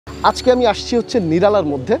আজকে আমি আসছি হচ্ছে নিরালার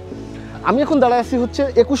মধ্যে। আমি এখন দাঁড়ায় আছি হচ্ছে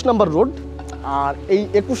 21 নম্বর রোড। আর এই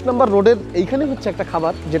 21 নম্বর রোডের এইখানে হচ্ছে একটা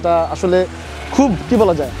খাবার যেটা আসলে খুব কি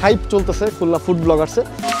বলা যায় হাইপ চলতেছে খুলনা ফুড ব্লগার্সে।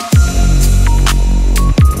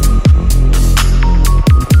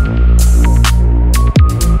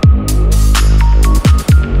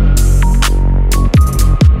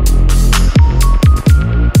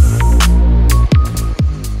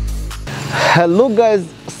 হ্যালো গাইজ,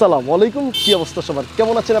 আসসালামু আলাইকুম। কি অবস্থা সবার,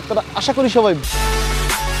 কেমন আছেন আপনারা? আশা করি সবাই আছে।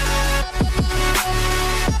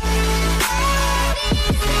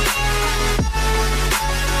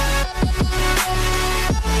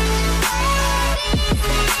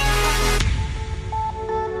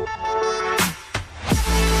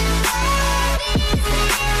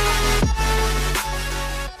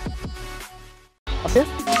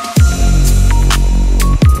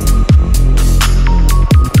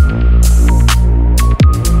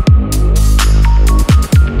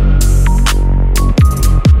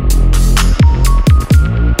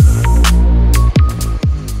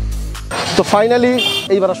 তো ফাইনালি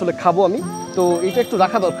এইবার আসলে খাবো আমি। তো এইটা একটু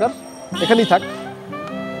রাখা দরকার, এখানেই থাক।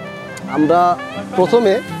 আমরা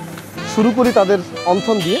প্রথমে শুরু করি তাদের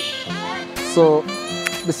অন্থন দিয়ে। সো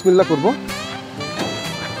বিসমিল্লাহ করব।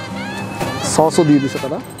 সসও দিয়ে দিছে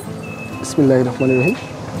তারা। বিসমিল্লাহির রহমানির রহিম।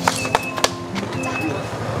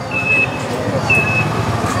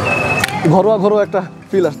 ঘরোয়া ঘরোয়া একটা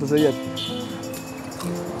ফিল আসতেছে। এই আর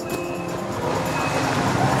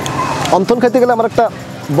অন্থন খাইতে গেলে আমার একটা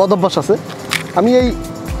বদ অভ্যাস আছে। আমি এই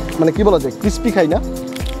মানে কি বলা যায় ক্রিস্পি খাই না,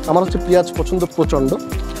 আমার হচ্ছে পেঁয়াজ পছন্দ প্রচণ্ড।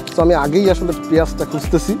 তো আমি আগেই আসলে পেঁয়াজটা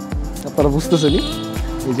খুঁজতেছি, আপনারা বুঝতেছেনই।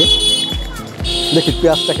 এই যে দেখি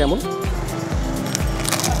পেঁয়াজটা কেমন।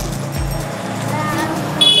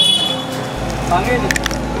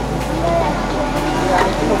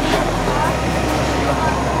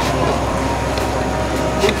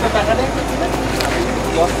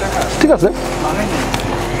 ঠিক আছে,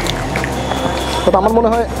 আমার মনে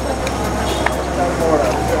হয়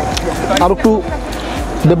আর একটু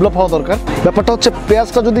ডেভেলপ হওয়া দরকার। ব্যাপারটা হচ্ছে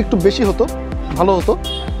পেঁয়াজটা যদি একটু বেশি হতো ভালো হতো।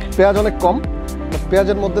 পেঁয়াজ অনেক কম,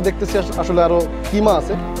 পেঁয়াজের মধ্যে দেখতেছি আসলে আরও কিমা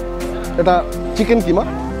আছে, এটা চিকেন কিমা।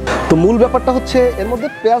 তো মূল ব্যাপারটা হচ্ছে এর মধ্যে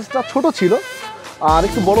পেঁয়াজটা ছোট ছিল, আর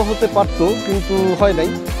একটু বড় হতে পারতো কিন্তু হয় নাই।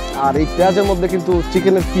 আর এই পেঁয়াজের মধ্যে কিন্তু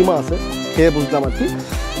চিকেনের কিমা আছে, খেয়ে বুঝলাম আর কি।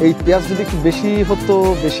 এই পেঁয়াজ যদি একটু বেশি হতো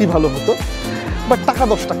বেশি ভালো হতো। বাট টাকা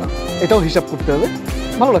 10 টাকা, এটাও হিসাব করতে হবে।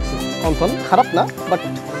 ভালো লাগছে অন্থন, খারাপ না, বাট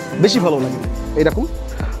বেশি ভালো লাগে এইরকম।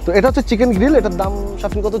 তো এটা হচ্ছে চিকেন গ্রিল, এটার দাম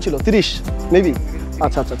শাফিন কত ছিল? 30 মেবি।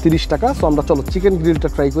 আচ্ছা আচ্ছা, 30 টাকা। সো আমরা চলো চিকেন গ্রিলটা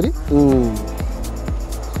ট্রাই করি।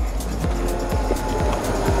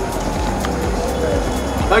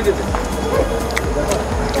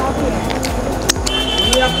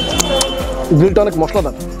 গ্রিলটা অনেক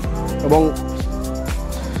মশলাদার এবং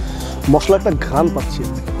মশলা একটা ঘ্রাণ পাচ্ছি,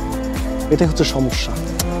 এটাই হচ্ছে সমস্যা।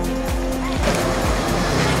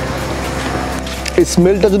 এই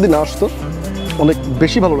স্মেলটা যদি না আসতো অনেক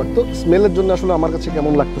বেশি ভালো লাগতো। স্মেলের জন্য আসলে আমার কাছে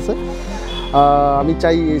কেমন লাগতেছে, আমি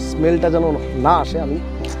চাই এই স্মেলটা যেন না আসে।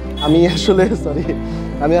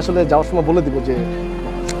 আমি আসলে যাওয়ার সময় বলে দিব যে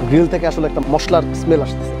গ্রিল থেকে আসলে একটা মশলার স্মেল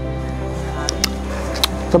আসতেছে।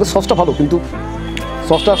 তবে সসটা ভালো, কিন্তু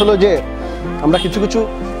সসটা আসলে যে আমরা কিছু কিছু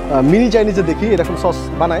মিনি চাইনিজে দেখি এরকম সস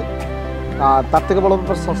বানায়, আর তার থেকে বড়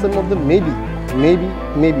ব্যাপার সসের মধ্যে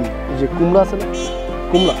মেবি যে কুমড়া আছে না,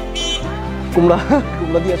 কুমড়া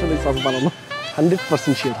দিয়ে আসলে সস বানানো।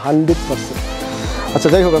 100% শিওর, 100%। আচ্ছা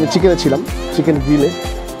যাই হোক, আমি চিকেনে ছিলাম, চিকেন গ্রিলে।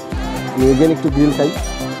 আমি এগেন একটু গ্রিল খাই।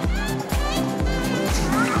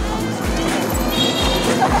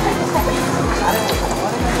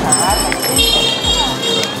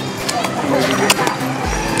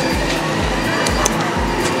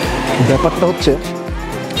 ব্যাপারটা হচ্ছে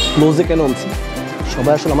ক্লোজে কেন আনছি,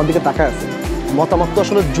 সবাই আসলে আমার দিকে তাকায় আছে, মতামত তো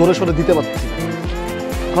আসলে জোরে সোরে দিতে পারতেছি না,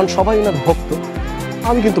 কারণ সবাই না ভক্ত।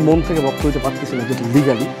 আমি কিন্তু মন থেকে ভক্ত হইতে পারতেছি না, যেটা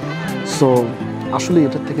লিগালি। সো আসলে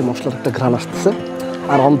এটার থেকে মশলার একটা ঘ্রাণ আসতেছে,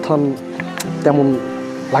 আর অন্থন তেমন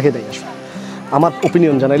লাগে নাই আসলে। আমার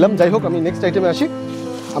ওপিনিয়ন জানাইলাম। যাই হোক, আমি নেক্সট আইটেমে আসি।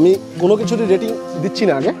 আমি কোনো কিছুরই রেটিং দিচ্ছি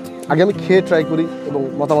না, আগে আমি খেয়ে ট্রাই করি এবং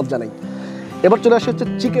মতামত জানাই। এবার চলে আসে হচ্ছে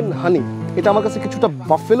চিকেন হানি। এটা আমার কাছে কিছুটা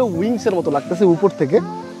বাফেলো উইংসের মতো লাগতেছে উপর থেকে।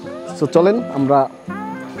 সো চলেন আমরা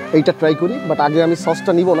এইটা ট্রাই করি। বাট আগে আমি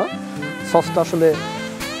সসটা নিব না, সসটা আসলে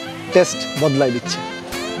টেস্ট বদলাই দিচ্ছে,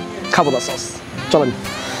 খাবো না সস। চলেন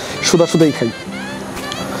সুদাই খাই।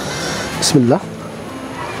 বিসমিল্লাহ।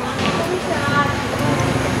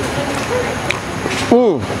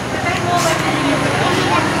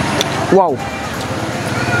 ওয়াও,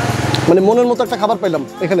 মানে মনের মতো একটা খাবার পাইলাম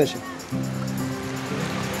এখানে এসে।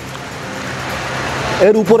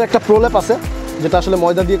 এর উপরে একটা প্রলেপ আছে যেটা আসলে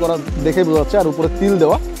ময়দা দিয়ে করা দেখে বোঝা যাচ্ছে, আর উপরে তিল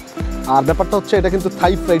দেওয়া। আর ব্যাপারটা হচ্ছে এটা কিন্তু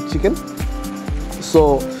থাই ফ্রাইড চিকেন। সো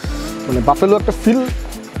মানে বাফেলো একটা ফিল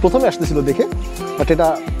প্রথমে আসতেছিল দেখে, বাট এটা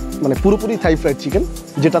মানে পুরোপুরি থাই ফ্রাইড চিকেন,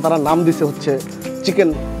 যেটা তারা নাম দিছে হচ্ছে চিকেন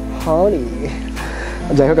হানি।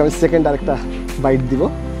 যাই হোক, আমি সেকেন্ড আরেকটা বাইট দিব।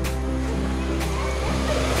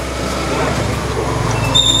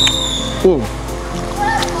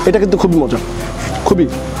 এটা কিন্তু খুবই মজা, খুবই।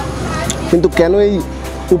 কিন্তু কেন এই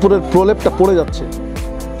উপরের প্রলেপটা পড়ে যাচ্ছে?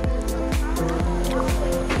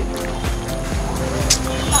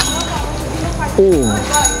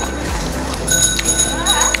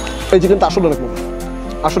 এই চিকেনটা আসলে অনেক মজা,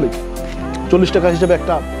 আসলেই 40 টাকা হিসেবে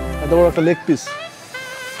একটা এত বড় একটা লেগ পিস,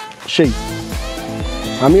 সেই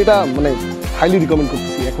আমি এটা মানে হাইলি রিকমেন্ড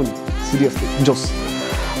করতেছি এখন, সিরিয়াসলি জোস।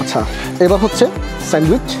 আচ্ছা, এবার হচ্ছে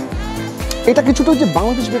স্যান্ডউইচ। এটা কিছুটা হচ্ছে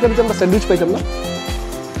বাংলাদেশ বেকারিতে আমরা স্যান্ডউইচ পাইতাম না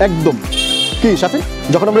একদম। কি সাথে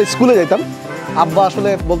যখন আমরা স্কুলে যাইতাম, আব্বা আসলে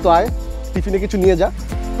বলতো আয় টিফিনে কিছু নিয়ে যা,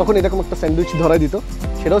 তখন এরকম একটা স্যান্ডউইচ ধরাই দিত।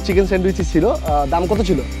 সেটাও চিকেন স্যান্ডউইচই ছিল। দাম কত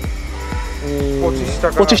ছিল?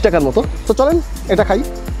 25 টাকার মতো। তো চলেন এটা খাই।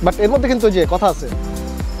 বাট এর মধ্যে কিন্তু যে কথা আছে,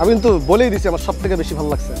 আমি কিন্তু বলেই দিছি আমার সব থেকে বেশি ভালো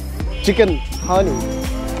লাগছে চিকেন হানি।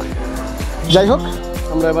 যাই হোক,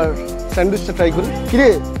 আমরা এবার স্যান্ডউইচটা ট্রাই করি। কিরে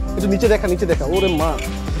একটু নিচে দেখা, নিচে দেখা। ওরে মা,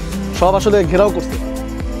 সব আসলে ঘেরাও করছে।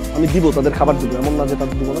 আমি দিব, তাদের খাবার দিব, এমন না যে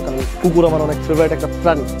তাদের দিব না, কারণ কুকুর আমার অনেক ফেভারিট একটা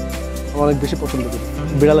প্রাণী, আমার অনেক বেশি পছন্দ করি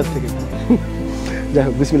বিড়ালের থেকে। যাই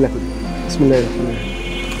হোক, বিসমিল্লাহ করি। বিসমিল্লাহ।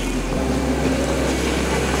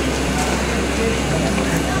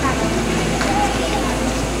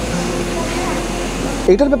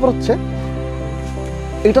 এইটার ব্যাপার হচ্ছে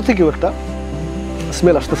এটা থেকেও একটা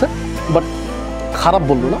স্মেল আসতেছে, বাট খারাপ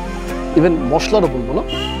বলবো না, ইভেন মশলারও বলবো না,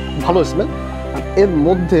 ভালো স্মেল। আর এর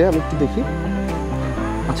মধ্যে আমি একটু দেখি।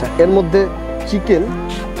 আচ্ছা, এর মধ্যে চিকেন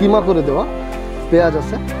কিমা করে দেওয়া, পেঁয়াজ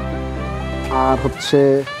আছে, আর হচ্ছে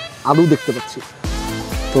আলু দেখতে পাচ্ছি।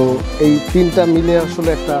 তো এই তিনটা মিলে আসলে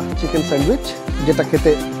একটা চিকেন স্যান্ডউইচ, যেটা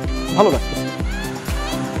খেতে ভালো লাগতেছে।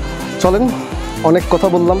 চলেন, অনেক কথা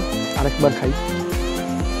বললাম, আরেকবার খাই।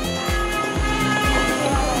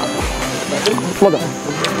 মজা।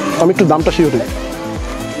 আমি একটু দামটা শিওর হই।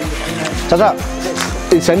 চাচা,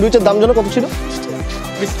 এই স্যান্ডউইচের দাম যেন কত ছিল?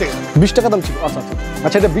 20 টাকা। 20 টাকা দাম ছিল? আচ্ছা আচ্ছা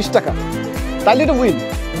আচ্ছা, এটা 20 টাকা, তাইলে এটা উইন।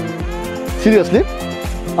 সিরিয়াসলি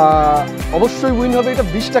অবশ্যই উইন হবে এটা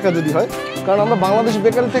 20 টাকা যদি হয়, কারণ আমরা বাংলাদেশ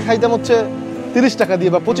বেকারিতে খাইতাম হচ্ছে 30 টাকা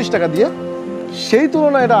দিয়ে বা 25 টাকা দিয়ে। সেই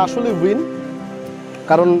তুলনায় এটা আসলে উইন,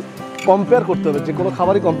 কারণ কম্পেয়ার করতে হবে, যে কোনো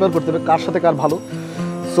খাবারই কম্পেয়ার করতে হবে কার সাথে কার ভালো।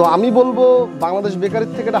 সো আমি বলবো বাংলাদেশ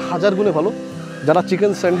বেকারির থেকে এটা 1000 গুণে ভালো। যারা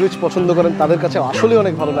চিকেন স্যান্ডউইচ পছন্দ করেন তাদের কাছে আসলে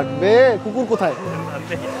অনেক ভালো লাগবে। কুকুর কোথায়?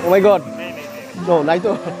 ও মাই গড, নো নাই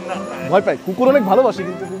তো, ভয় পায়। কুকুর অনেক ভালোবাসে,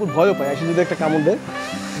 কিন্তু কুকুর ভয়ও পায় এসে যদি একটা কামড় দেয়।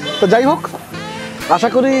 তো যাই হোক, আশা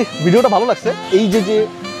করি ভিডিওটা ভালো লাগছে। এই যে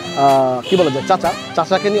কী বলা যায়,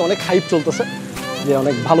 চাচাকে নিয়ে অনেক হাইপ চলতেছে যে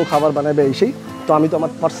অনেক ভালো খাবার বানাবে এই সেই। তো আমি তো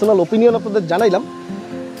আমার পার্সোনাল ওপিনিয়ন আপনাদের জানাইলাম।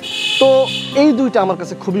 তো এই দুইটা আমার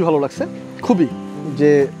কাছে খুবই ভালো লাগছে, খুবই। যে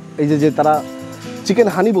এই যে তারা চিকেন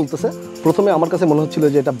হানি বলতেছে, প্রথমে আমার কাছে মনে হচ্ছিল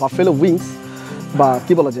যে এটা বাফেলো উইংস বা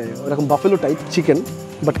কি বলা যায় এরকম বাফেলো টাইপ চিকেন,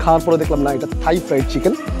 বাট খাওয়ার পরে দেখলাম না, এটা থাই ফ্রাইড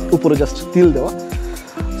চিকেন, উপরে জাস্ট তিল দেওয়া।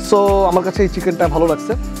 সো আমার কাছে এই চিকেনটা ভালো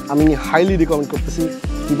লাগছে, আমি হাইলি রিকমেন্ড করতেছি।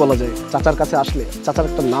 কি বলা যায়, চাচার কাছে আসলে চাচার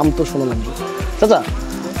একটা নাম তো শোনা লাগবে। চাচা,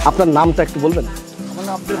 আপনার নামটা একটু বলবেন? আমার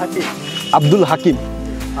নাম আব্দুল হাকিম। আব্দুল হাকিম,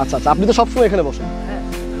 আচ্ছা আচ্ছা। আপনি তো সবসময় এখানে বসেন?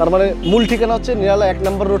 তার মানে মূল ঠিকানা হচ্ছে নিরালা 1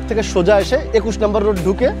 নম্বর রোড থেকে সোজা এসে 21 নম্বর রোড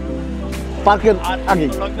ঢুকে পার্কের আগে।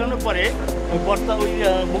 লকডাউনের পরে ওই বর্তা ওই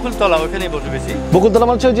বকুলতলা, ওখানেই বসে বেশি। বকুলতলা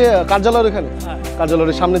মানে হচ্ছে যে কার্যালয়ের ওখানে,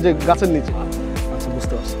 কার্যালয়ের সামনে যে গাছের নিচে। আচ্ছা,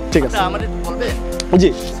 বুঝতে পারছি, ঠিক আছে। আমাদের বলবেন? জি,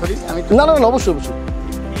 সরি, আমি না না অবশ্যই অবশ্যই।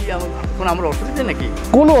 এখন আমার অসুবিধা নাকি?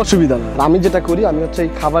 কোনো অসুবিধা না। আমি যেটা করি, আমি হচ্ছে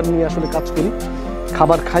এই খাবার নিয়ে আসলে কাজ করি,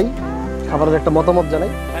 খাবার খাই, খাবারের একটা মতামত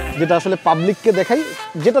জানাই, যেটা আসলে পাবলিককে দেখাই,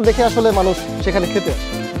 যেটা দেখে আসলে মানুষ সেখানে খেতে আসে।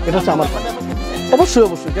 এটা হচ্ছে আমার। অবশ্যই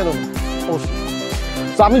অবশ্যই, কেন না, অবশ্যই।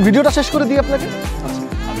 তো আমি ভিডিওটা শেষ করে দিই আপনাকে। আচ্ছা,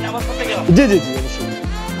 জি জি জি, অবশ্যই।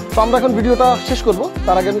 তো আমরা এখন ভিডিওটা শেষ করব,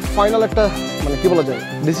 তার আগে আমি ফাইনাল একটা মানে কি বলা যায়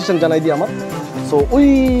ডিসিশন জানাই দিই আমার। সো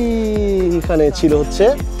ওইখানে ছিল হচ্ছে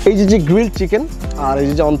এই যে গ্রিলড চিকেন আর এই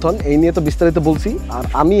যে অন্থন, এই নিয়ে তো বিস্তারিত বলছি। আর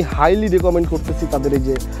আমি হাইলি রিকমেন্ড করতেছি তাদের এই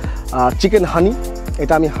যে চিকেন হানি,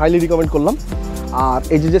 এটা আমি হাইলি রিকমেন্ড করলাম। আর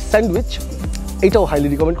এই যে স্যান্ডউইচ, এইটাও হাইলি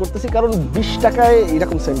রিকমেন্ড করতেছি, কারণ 20 টাকায়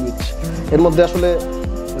এইরকম স্যান্ডউইচ, এর মধ্যে আসলে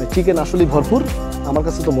চিকেন আসলেই ভরপুর, আমার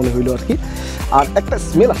কাছে তো মনে হইলো আর কি। আর একটা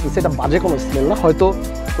স্মেল আসতেছে, এটা বাজে কোনো স্মেল না, হয়তো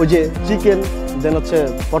ওই যে চিকেন দেন হচ্ছে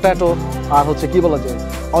পটাটো আর হচ্ছে কি বলা যায়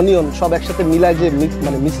অনিয়ন সব একসাথে মিলায় যে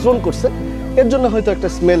মানে মিশ্রণ করছে, এর জন্য হয়তো একটা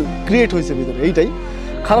স্মেল ক্রিয়েট হয়েছে ভিতরে, এইটাই।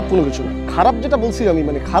 খারাপ কোনো কিছু না। খারাপ যেটা বলছি আমি,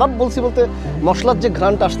 মানে খারাপ বলছি বলতে মশলার যে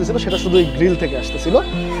ঘ্রাণটা আসতেছিল সেটা শুধু এই গ্রিল থেকে আসতেছিল,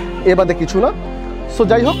 এ বাদে কিছু না। সো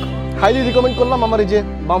যাই হোক, হাইলি রিকমেন্ড করলাম। আমার এই যে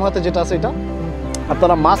বাম হাতে যেটা আছে এটা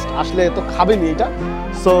আপনারা মাস্ট আসলে তো খাবেনই এটা।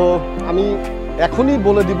 সো আমি এখনই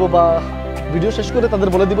বলে দিব বা ভিডিও শেষ করে তাদের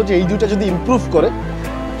বলে দিব যে এই দুইটা যদি ইমপ্রুভ করে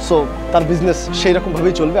সো তার বিজনেস সেই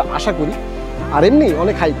রকমভাবেই চলবে আশা করি। আর এমনি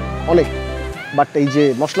অনেক হাই অনেক, বাট এই যে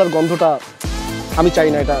মশলার গন্ধটা আমি চাই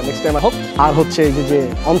না এটা নেক্সট টাইম হোক। আর হচ্ছে এই যে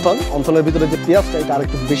অন্থনের ভিতরে যে পেঁয়াজটা এটা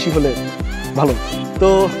আরেকটু বেশি হলে ভালো। তো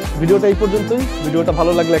ভিডিওটা এই পর্যন্তই। ভিডিওটা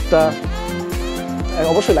ভালো লাগলে একটা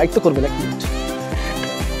অবশ্যই লাইক তো করবেন, এক মিনিট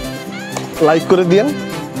লাইক করে দিয়েন।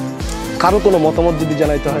 কারো কোনো মতামত যদি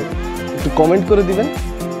জানাইতে হয় একটু কমেন্ট করে দিবেন,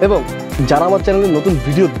 এবং যারা আমার চ্যানেলে নতুন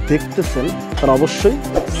ভিডিও দেখতেছেন তারা অবশ্যই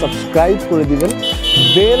সাবস্ক্রাইব করে দিবেন,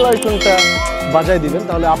 বেল আইকনটা বাজায় দিবেন,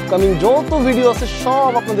 তাহলে আপকামিং যত ভিডিও আছে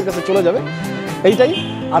সব আপনাদের কাছে চলে যাবে। এইটাই।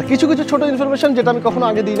 আর কিছু কিছু ছোটো ইনফরমেশন যেটা আমি কখনো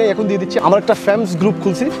আগে দিই নাই এখন দিয়ে দিচ্ছি। আমার একটা ফ্যামস গ্রুপ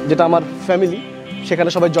খুলছি যেটা আমার ফ্যামিলি, সেখানে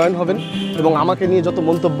সবাই জয়েন হবেন এবং আমাকে নিয়ে যত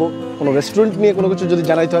মন্তব্য, কোনো রেস্টুরেন্ট নিয়ে কোনো কিছু যদি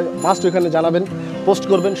জানাইতে হয় মাস্ট ওইখানে জানাবেন, পোস্ট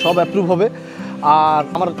করবেন, সব অ্যাপ্রুভ হবে। আর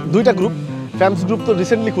আমার দুইটা গ্রুপ, ফ্যামস গ্রুপ তো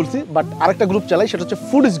রিসেন্টলি খুলছি, বাট আরেকটা গ্রুপ চালাই সেটা হচ্ছে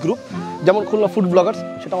ফুডিস গ্রুপ। যেমন খুলনা ফুড ব্লগার্স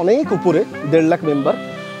সেটা অনেক উপরে 1.5 লাখ মেম্বার,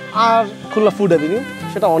 আর খুলনা ফুড অ্যাভিনিউ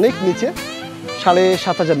সেটা অনেক নিচে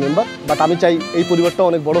 7,500 মেম্বার। বাট আমি চাই এই পরিবারটা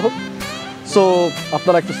অনেক বড় হোক। সো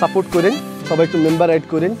আপনারা একটু সাপোর্ট করেন, সবাই একটু মেম্বার অ্যাড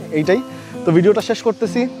করেন, এইটাই। তো ভিডিওটা শেষ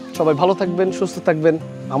করতেছি। সবাই ভালো থাকবেন, সুস্থ থাকবেন,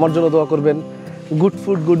 আমার জন্য দোয়া করবেন। Good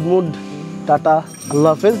food good mood, tata,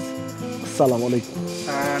 আল্লাহ হাফেজ, আসসালামু আলাইকুম।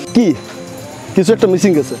 কি কিছু একটা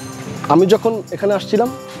মিসিং গেছে। আমি যখন এখানে আসছিলাম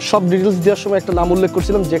সব ডিটেলস দেওয়ার সময় একটা নাম উল্লেখ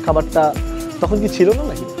করছিলাম যে খাবারটা তখন কি ছিল না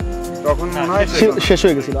নাকি তখন মনে হয় শেষ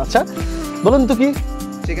হয়ে গেছিল। আচ্ছা বলুন তো কি?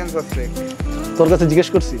 Chicken shashlik. তোর কাছে জিজ্ঞেস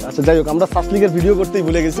করছি। আচ্ছা যাই হোক, আমরা সাসলিকের ভিডিও করতেই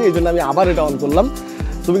ভুলে গেছি, এই জন্য আমি আবার এটা অন করলাম।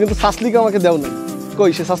 তুমি কিন্তু সাসলিক আমাকে দেও না।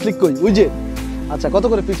 কই সে সাসলিক কই? ওই যে। আচ্ছা কত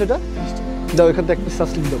করে পিস এটা? দাও, এখান থেকে এক পিস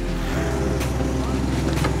সাসলিক দাও।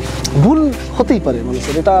 ভুল হতেই পারে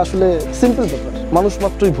মানুষের, এটা আসলে সিম্পল ব্যাপার, মানুষ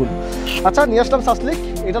মাত্রই ভুল। আচ্ছা নিয়ে আসলাম সাসলিক।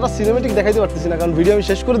 এটা সিনেমেটিক দেখাইতে পারতেছি না কারণ ভিডিও আমি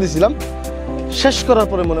শেষ করে দিয়েছিলাম। শেষ করার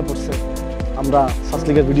পরে মনে পড়ছে আমরা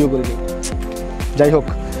সাসলিকের ভিডিও করে দিই। যাই হোক,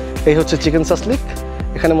 এই হচ্ছে চিকেন সাসলিক।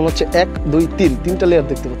 এখানে মনে হচ্ছে 1 2 3 তিনটা লেয়ার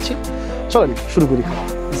দেখতে পাচ্ছি। চলেন শুরু করি খাওয়া।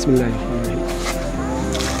 বিসমিল্লাহ।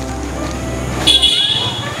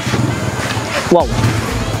 ওয়াও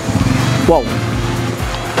ওয়াও,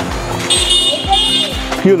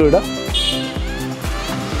 কি হলো এটা?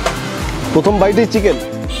 প্রথম বাইটেই চিকেন।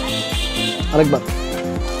 আরেকবার।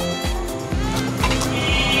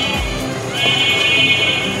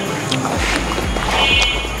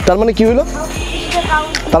 তার মানে কি হইলো?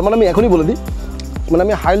 তার মানে আমি এখনই বলে দিই, মানে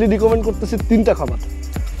আমি হাইলি রিকমেন্ড করতেছি 3টা খাবার: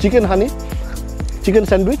 চিকেন হানি, চিকেন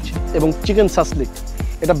স্যান্ডউইচ এবং চিকেন সাসলিক।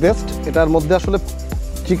 এটা বেস্ট। এটার মধ্যে আসলে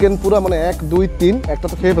চিকেন পুরো মানে 1 2 3, একটা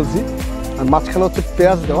তো খেয়ে ফেলছি, আর মাঝখানে হচ্ছে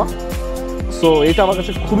পেঁয়াজ দেওয়া। সো এটা আমার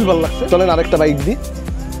কাছে খুবই ভালো লাগছে। চলেন আরেকটা বাইট দিই।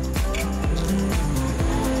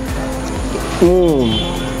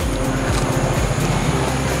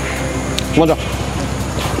 মজা।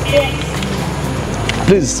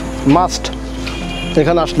 প্লিজ মাস্ট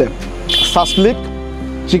এখানে আসলে সাসলিক,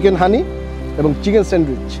 চিকেন হানি এবং চিকেন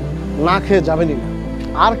স্যান্ডউইচ না খেয়ে যাবেনই না।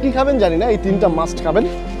 আর কি খাবেন জানি না, এই 3টা মাস্ট খাবেন।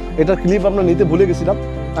 এটার ক্লিপ আমরা নিতে ভুলে গেছিলাম,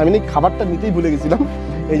 আমি খাবারটা নিতেই ভুলে গেছিলাম,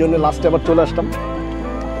 এই জন্য লাস্টে আবার চলে আসলাম।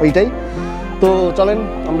 এইটাই। তো চলেন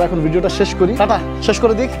আমরা এখন ভিডিওটা শেষ করি। টাটা, শেষ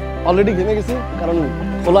করে দিক। অলরেডি ঘেমে গেছি কারণ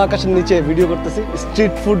খোলা আকাশের নিচে ভিডিও করতেছি।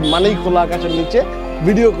 স্ট্রিট ফুড মানেই খোলা আকাশের নিচে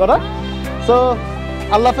ভিডিও করা। সো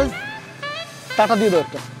আল্লাহ হাফেজ। টাটা দিয়ে দাও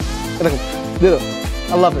একটা, এরকম দিয়ে দাও।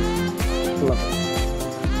 আল্লাহ হাফেজ, আল্লাহ হাফেজ।